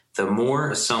The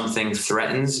more something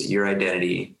threatens your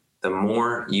identity, the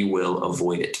more you will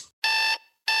avoid it.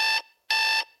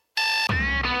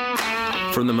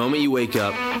 From the moment you wake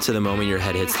up to the moment your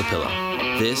head hits the pillow,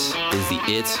 this is the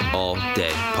It's All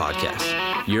Day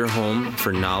podcast. Your home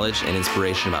for knowledge and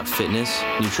inspiration about fitness,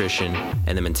 nutrition,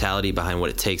 and the mentality behind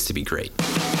what it takes to be great.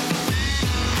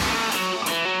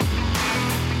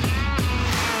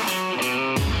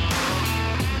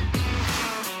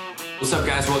 What's up,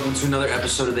 guys? Welcome to another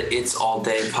episode of the It's All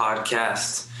Day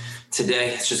podcast.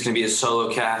 Today, it's just going to be a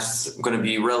solo cast. I'm going to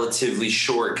be relatively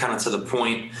short, kind of to the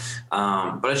point.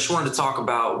 But I just wanted to talk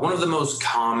about one of the most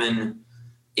common,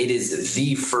 it is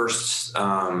the first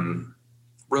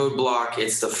roadblock.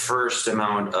 It's the first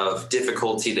amount of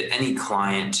difficulty that any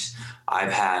client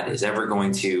I've had is ever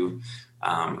going to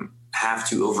have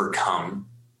to overcome.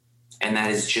 And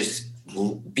that is just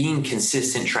being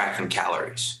consistent tracking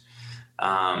calories.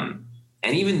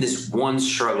 And even this one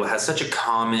struggle has such a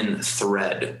common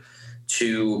thread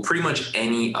to pretty much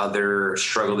any other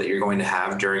struggle that you're going to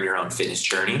have during your own fitness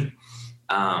journey.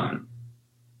 But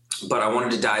I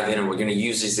wanted to dive in, and we're going to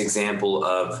use this example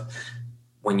of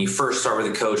when you first start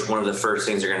with a coach, one of the first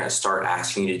things they're going to start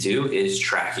asking you to do is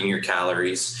tracking your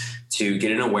calories to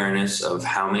get an awareness of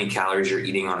how many calories you're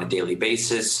eating on a daily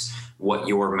basis, what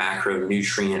your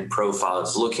macronutrient profile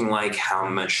is looking like, how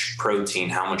much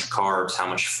protein, how much carbs, how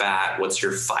much fat, what's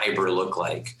your fiber look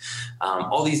like,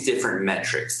 all these different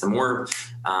metrics. The more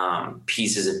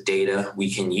pieces of data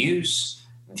we can use,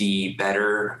 the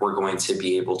better we're going to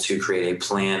be able to create a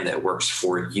plan that works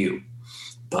for you.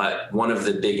 But one of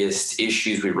the biggest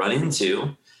issues we run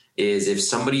into is if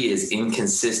somebody is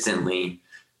inconsistently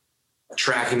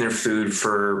tracking their food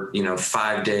for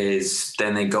 5 days,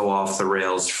 then they go off the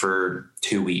rails for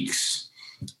 2 weeks,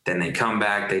 then they come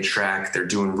back, they track, they're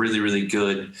doing really, really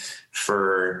good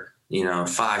for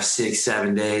 5, 6,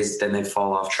 7 days, then they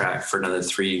fall off track for another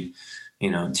 2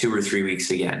 or 3 weeks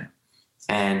again.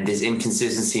 And this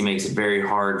inconsistency makes it very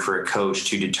hard for a coach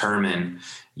to determine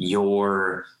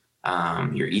your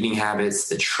eating habits,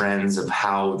 the trends of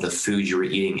how the food you're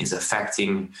eating is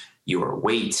affecting your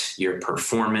weight, your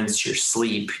performance, your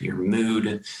sleep, your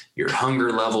mood, your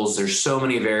hunger levels. There's so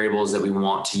many variables that we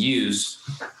want to use.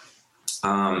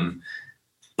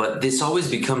 But this always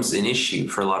becomes an issue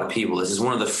for a lot of people. This is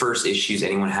one of the first issues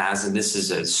anyone has. And this is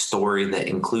a story that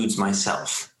includes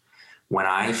myself. When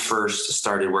I first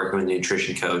started working with a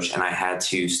nutrition coach and I had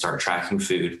to start tracking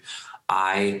food,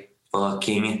 I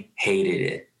fucking hated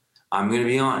it. I'm going to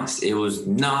be honest. It was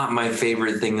not my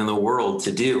favorite thing in the world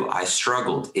to do. I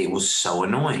struggled. It was so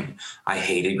annoying. I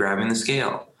hated grabbing the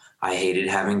scale. I hated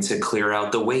having to clear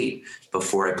out the weight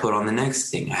before I put on the next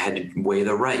thing. I had to weigh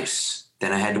the rice.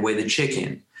 Then I had to weigh the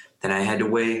chicken. Then I had to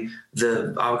weigh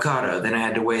the avocado. Then I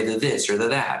had to weigh the this or the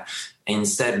that.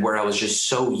 Instead, where I was just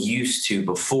so used to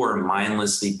before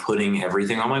mindlessly putting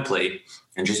everything on my plate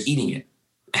and just eating it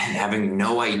and having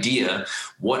no idea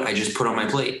what I just put on my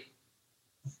plate.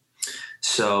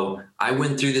 So I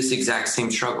went through this exact same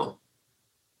struggle,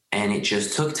 and it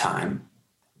just took time.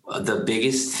 The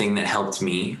biggest thing that helped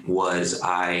me was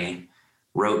I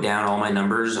wrote down all my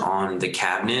numbers on the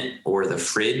cabinet or the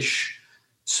fridge.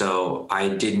 So I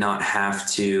did not have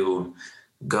to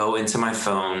go into my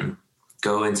phone,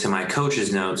 go into my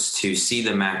coach's notes to see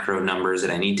the macro numbers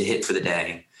that I need to hit for the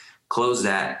day, close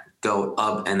that, go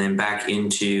up and then back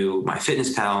into my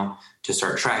FitnessPal to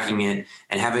start tracking it,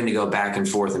 and having to go back and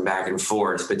forth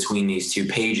between these two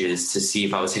pages to see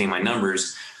if I was hitting my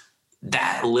numbers.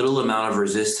 That little amount of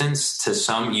resistance, to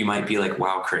some, you might be like,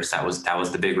 wow, Chris, that was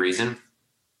the big reason.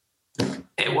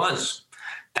 It was.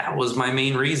 That was my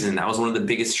main reason. That was one of the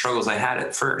biggest struggles I had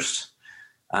at first.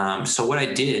 So what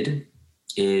I did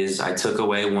is I took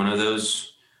away one of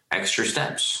those extra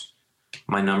steps.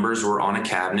 My numbers were on a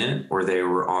cabinet or they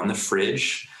were on the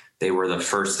fridge. They were the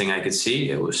first thing I could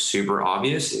see. It was super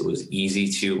obvious. It was easy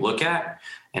to look at.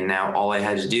 And now all I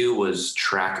had to do was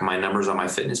track my numbers on my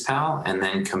FitnessPal and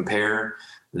then compare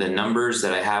the numbers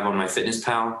that I have on my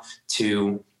FitnessPal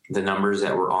to the numbers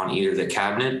that were on either the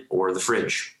cabinet or the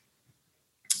fridge.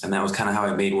 And that was kind of how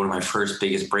I made one of my first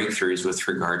biggest breakthroughs with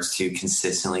regards to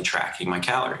consistently tracking my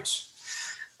calories.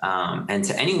 And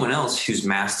to anyone else who's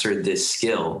mastered this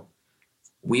skill,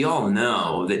 we all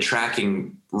know that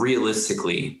tracking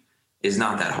realistically is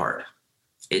not that hard.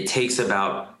 It takes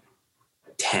about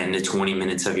 10 to 20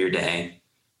 minutes of your day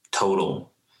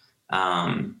total.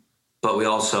 But we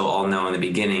also all know in the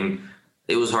beginning,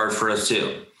 it was hard for us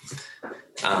too.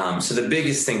 So the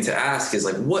biggest thing to ask is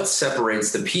what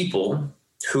separates the people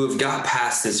who have got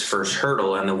past this first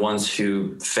hurdle and the ones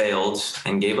who failed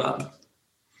and gave up?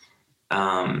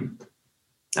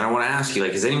 And I want to ask you,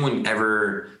 like, has anyone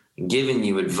ever given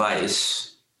you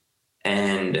advice?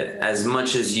 And as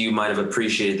much as you might have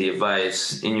appreciated the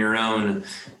advice, in your own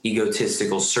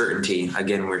egotistical certainty,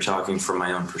 again, we're talking from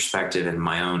my own perspective and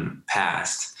my own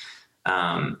past,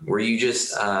 were you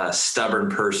just a stubborn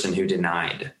person who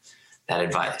denied that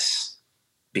advice?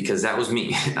 Because that was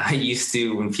me. I used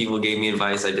to, when people gave me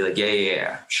advice, I'd be like,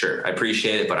 yeah, sure. I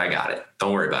appreciate it, but I got it.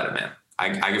 Don't worry about it, man. I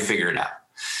can figure it out.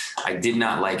 I did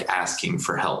not like asking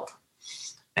for help.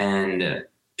 And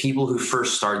people who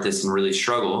first start this and really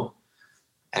struggle,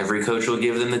 every coach will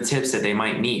give them the tips that they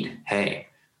might need. Hey,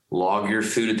 log your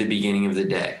food at the beginning of the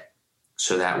day.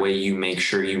 So that way you make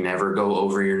sure you never go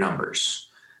over your numbers.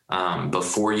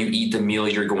 Before you eat the meal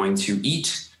you're going to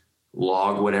eat,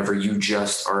 log whatever you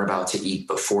just are about to eat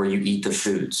before you eat the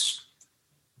foods.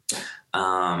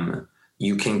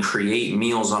 You can create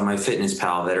meals on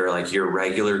MyFitnessPal that are like your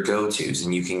regular go-tos,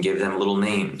 and you can give them little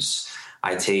names.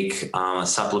 I take a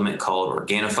supplement called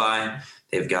Organifi.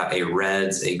 They've got a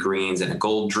reds, a greens, and a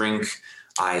gold drink.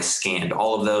 I scanned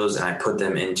all of those and I put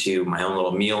them into my own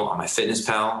little meal on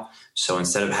MyFitnessPal. So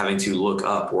instead of having to look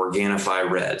up Organifi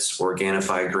reds,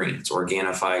 Organifi greens,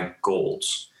 Organifi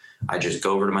golds, I just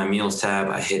go over to my meals tab,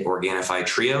 I hit Organifi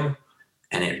Trio,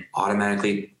 and it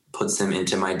automatically puts them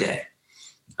into my day.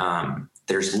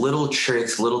 There's little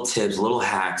tricks, little tips, little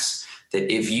hacks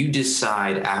that if you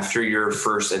decide after your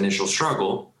first initial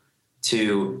struggle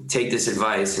to take this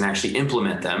advice and actually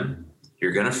implement them,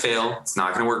 you're going to fail. It's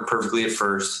not going to work perfectly at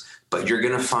first, but you're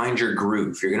going to find your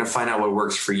groove. You're going to find out what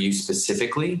works for you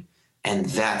specifically, and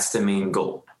that's the main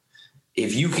goal.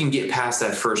 If you can get past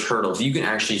that first hurdle, if you can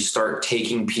actually start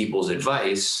taking people's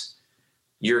advice,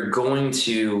 you're going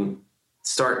to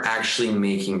start actually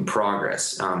making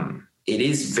progress. It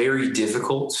is very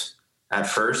difficult at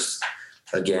first.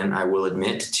 Again, I will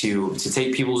admit to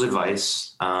take people's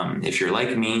advice. If you're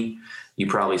like me, you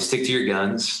probably stick to your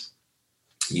guns.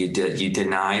 You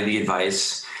deny the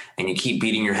advice and you keep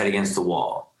beating your head against the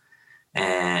wall.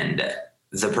 And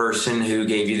the person who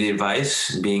gave you the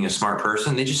advice, being a smart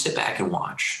person, they just sit back and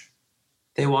watch.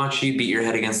 They watch you beat your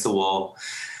head against the wall,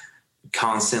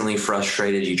 constantly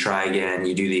frustrated. You try again.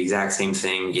 You do the exact same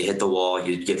thing. You hit the wall.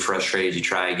 You get frustrated. You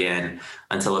try again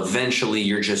until eventually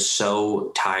you're just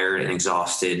so tired and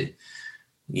exhausted.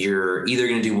 You're either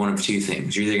going to do one of two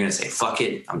things. You're either going to say, fuck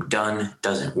it, I'm done,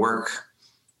 doesn't work.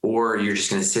 Or you're just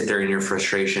going to sit there in your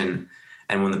frustration.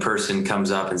 And when the person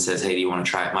comes up and says, hey, do you want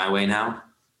to try it my way now?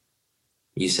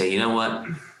 You say, you know what?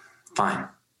 Fine.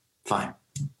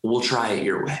 We'll try it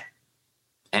your way.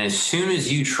 And as soon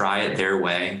as you try it their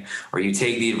way, or you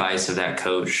take the advice of that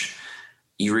coach,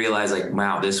 you realize like,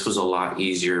 wow, this was a lot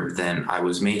easier than I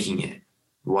was making it.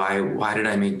 Why did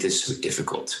I make this so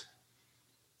difficult?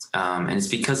 And it's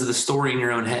because of the story in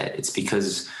your own head. It's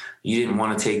because you didn't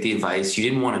want to take the advice. You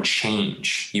didn't want to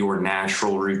change your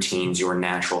natural routines, your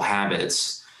natural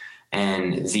habits,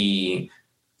 and the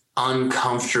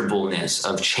uncomfortableness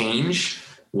of change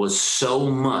was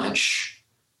so much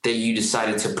that you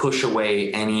decided to push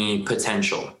away any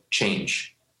potential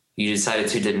change. You decided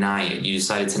to deny it. You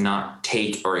decided to not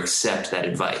take or accept that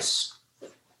advice.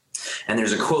 And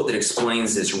there's a quote that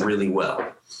explains this really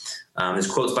well.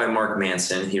 This quote's by Mark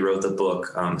Manson. He wrote the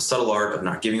book, Subtle Art of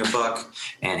Not Giving a Fuck,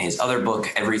 and his other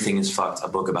book, Everything is Fucked, a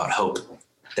book about hope.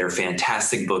 They're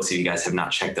fantastic books if you guys have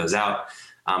not checked those out.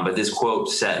 But this quote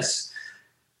says,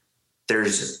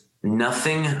 there's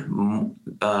nothing,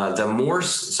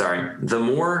 the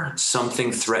more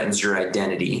something threatens your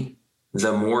identity,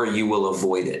 the more you will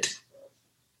avoid it.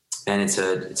 And it's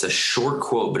a short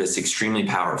quote, but it's extremely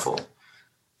powerful.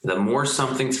 The more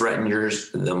something threatens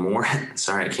the more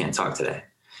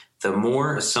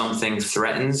something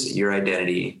threatens your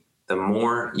identity, the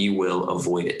more you will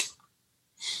avoid it.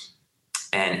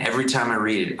 And every time I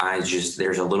read it,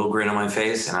 there's a little grin on my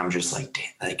face and I'm just like,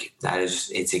 damn, like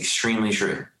it's extremely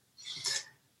true.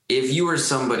 If you are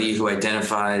somebody who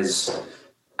identifies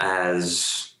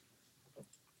as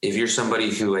a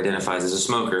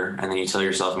smoker, and then you tell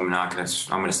yourself, I'm going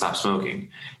to stop smoking,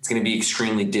 it's going to be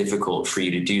extremely difficult for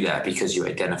you to do that because you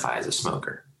identify as a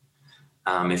smoker.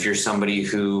 If you're somebody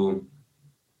who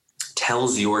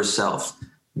tells yourself,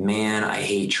 man, I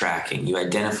hate tracking, you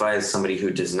identify as somebody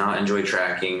who does not enjoy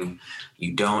tracking,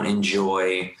 you don't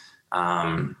enjoy,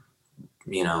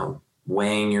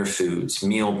 weighing your foods,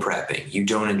 meal prepping, you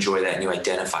don't enjoy that, and you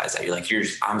identify as that. You're like,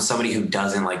 I'm somebody who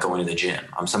doesn't like going to the gym.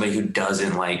 I'm somebody who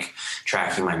doesn't like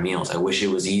tracking my meals. I wish it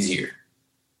was easier.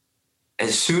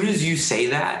 As soon as you say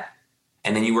that,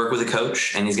 and then you work with a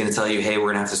coach and he's going to tell you, hey, we're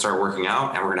going to have to start working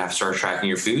out and we're going to have to start tracking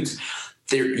your foods,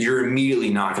 you're immediately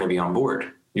not going to be on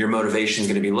board your motivation is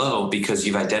going to be low because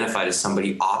you've identified as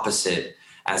somebody opposite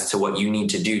as to what you need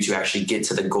to do to actually get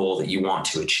to the goal that you want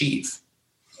to achieve.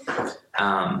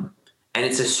 And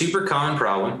it's a super common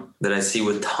problem that I see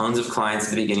with tons of clients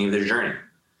at the beginning of their journey.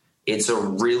 It's a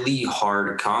really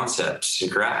hard concept to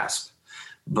grasp,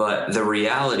 but the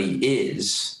reality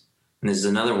is, and this is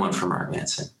another one from Mark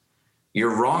Manson,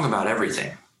 you're wrong about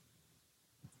everything,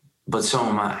 but so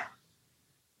am I.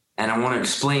 And I want to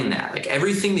explain that. Like,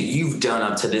 everything that you've done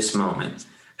up to this moment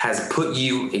has put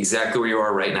you exactly where you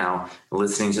are right now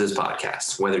listening to this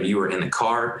podcast, whether you are in the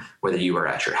car, whether you are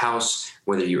at your house,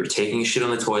 whether you are taking a shit on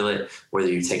the toilet, whether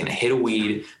you're taking a hit of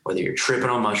weed, whether you're tripping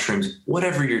on mushrooms,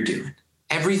 whatever you're doing.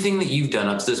 Everything that you've done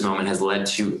up to this moment has led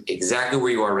to exactly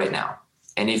where you are right now.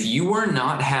 And if you are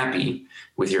not happy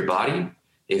with your body,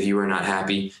 if you are not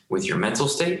happy with your mental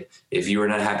state, if you are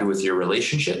not happy with your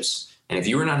relationships, and if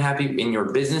you are not happy in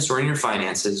your business or in your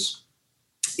finances,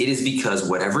 it is because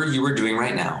whatever you are doing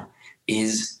right now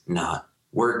is not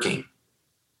working.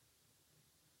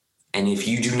 And if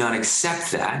you do not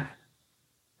accept that,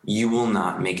 you will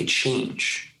not make a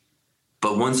change.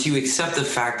 But once you accept the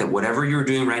fact that whatever you're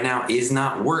doing right now is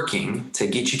not working to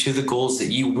get you to the goals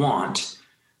that you want,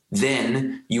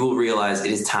 then you will realize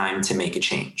it is time to make a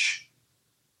change.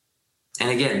 And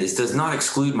again, this does not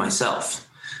exclude myself.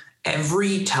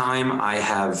 Every time I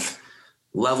have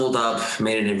leveled up,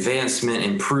 made an advancement,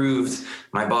 improved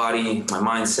my body, my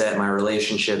mindset, my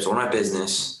relationships, or my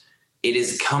business, it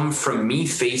has come from me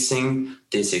facing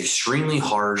this extremely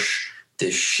harsh,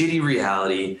 this shitty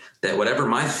reality that whatever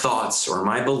my thoughts or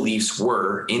my beliefs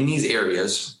were in these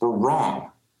areas were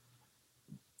wrong.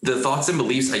 The thoughts and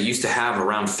beliefs I used to have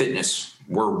around fitness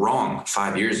were wrong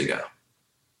 5 years ago.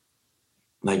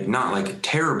 Like, not like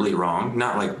terribly wrong,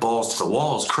 not like balls to the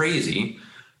walls crazy,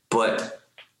 but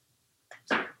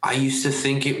I used to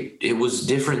think it was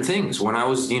different things when I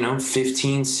was,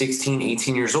 15, 16,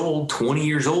 18 years old, 20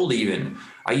 years old even.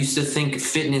 I used to think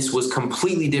fitness was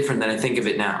completely different than I think of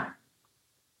it now.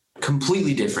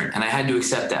 Completely different. And I had to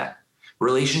accept that.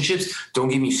 Relationships, don't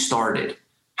get me started.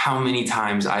 How many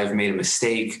times I've made a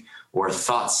mistake or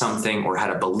thought something or had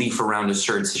a belief around a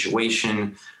certain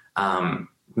situation.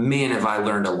 Man, have I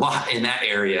learned a lot in that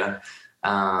area.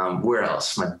 Where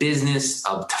else? My business,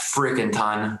 a freaking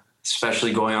ton,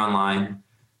 especially going online.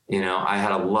 I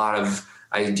had a lot of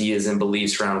ideas and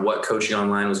beliefs around what coaching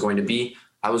online was going to be.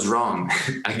 I was wrong.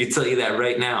 I can tell you that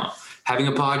right now. Having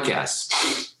a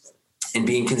podcast and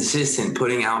being consistent,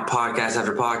 putting out podcast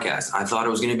after podcast, I thought it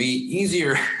was going to be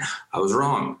easier. I was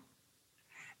wrong.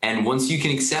 And once you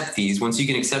can accept once you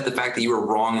can accept the fact that you were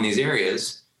wrong in these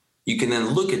areas, you can then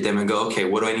look at them and go, okay,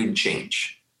 what do I need to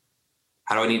change?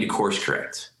 How do I need to course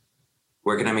correct?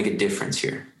 Where can I make a difference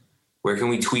here? Where can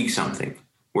we tweak something?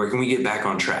 Where can we get back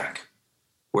on track?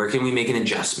 Where can we make an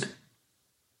adjustment?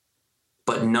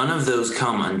 But none of those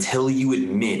come until you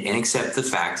admit and accept the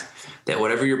fact that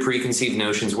whatever your preconceived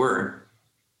notions were,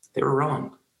 they were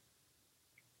wrong.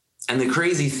 And the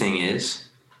crazy thing is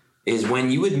when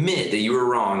you admit that you were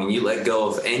wrong and you let go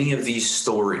of any of these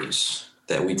stories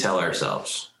that we tell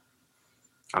ourselves,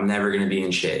 I'm never going to be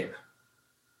in shape.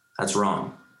 That's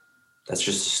wrong. That's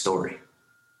just a story.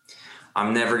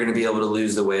 I'm never going to be able to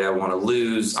lose the weight I want to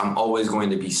lose. I'm always going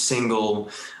to be single.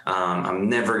 I'm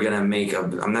never going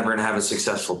to have a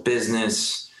successful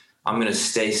business. I'm going to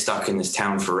stay stuck in this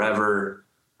town forever.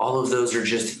 All of those are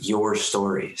just your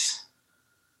stories.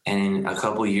 And in a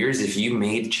couple of years, if you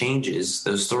made changes,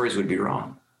 those stories would be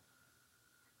wrong.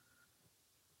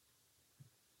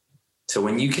 So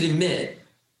when you can admit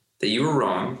that you were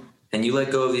wrong and you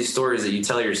let go of these stories that you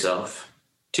tell yourself,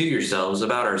 to yourselves,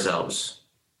 about ourselves,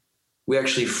 we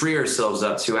actually free ourselves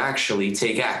up to actually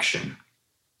take action.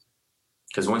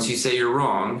 Because once you say you're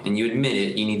wrong and you admit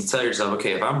it, you need to tell yourself,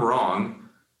 okay, if I'm wrong,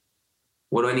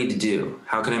 what do I need to do?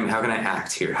 How can I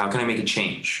act here? How can I make a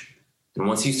change? And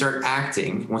once you start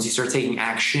acting, once you start taking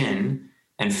action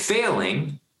and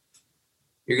failing,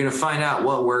 you're going to find out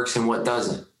what works and what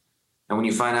doesn't. And when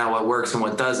you find out what works and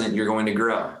what doesn't, you're going to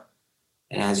grow.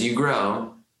 And as you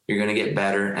grow, you're going to get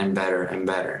better and better and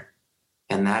better.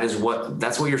 And that's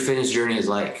what your fitness journey is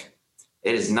like.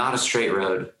 It is not a straight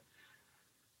road.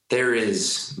 There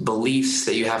is beliefs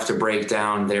that you have to break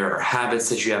down. There are habits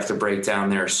that you have to break down.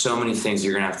 There are so many things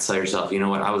you're going to have to tell yourself, you know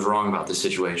what, I was wrong about this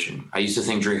situation. I used to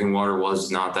think drinking water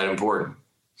was not that important.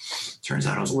 Turns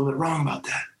out I was a little bit wrong about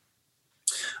that.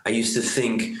 I used to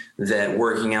think that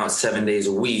working out 7 days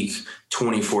a week,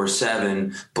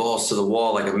 24/7, balls to the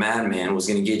wall like a madman was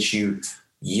going to get you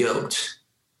yoked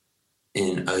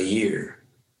in a year.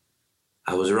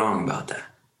 I was wrong about that.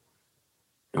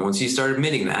 And once you start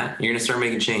admitting that, you're going to start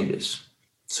making changes.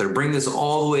 So to bring this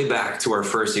all the way back to our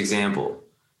first example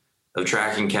of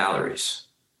tracking calories,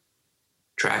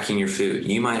 tracking your food,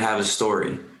 you might have a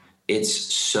story. It's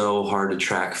so hard to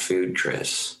track food,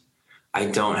 Chris. I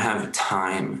don't have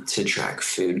time to track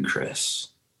food, Chris.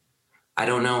 I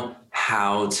don't know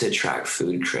how to track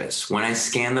food, Chris. When I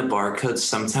scan the barcode,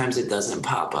 sometimes it doesn't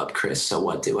pop up, Chris. So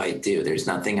what do I do? There's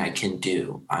nothing I can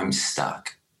do. I'm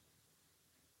stuck.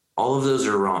 All of those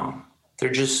are wrong. They're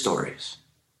just stories.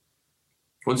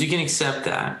 Once you can accept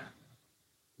that,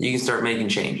 you can start making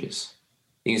changes.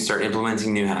 You can start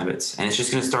implementing new habits. And it's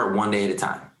just going to start one day at a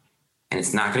time. And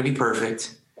it's not going to be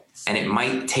perfect. And it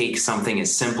might take something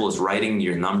as simple as writing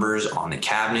your numbers on the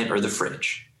cabinet or the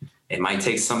fridge. It might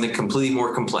take something completely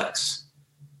more complex.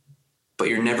 But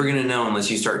you're never going to know unless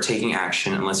you start taking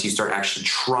action, unless you start actually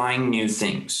trying new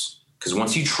things. Because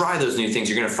once you try those new things,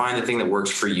 you're going to find the thing that works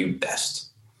for you best.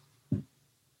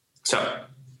 So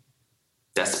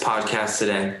that's the podcast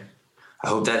today. I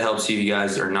hope that helps you. You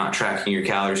guys are not tracking your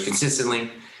calories consistently.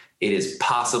 It is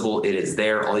possible. It is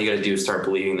there. All you got to do is start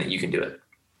believing that you can do it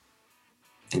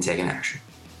and take an action.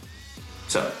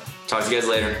 So talk to you guys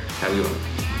later. Have a good one.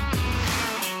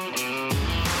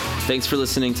 Thanks for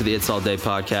listening to the It's All Day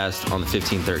podcast on the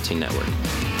 1513 network.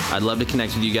 I'd love to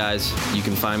connect with you guys. You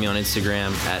can find me on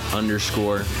Instagram at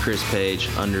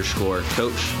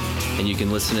 _ChrisPage_coach. And you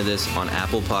can listen to this on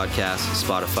Apple Podcasts,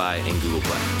 Spotify, and Google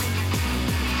Play.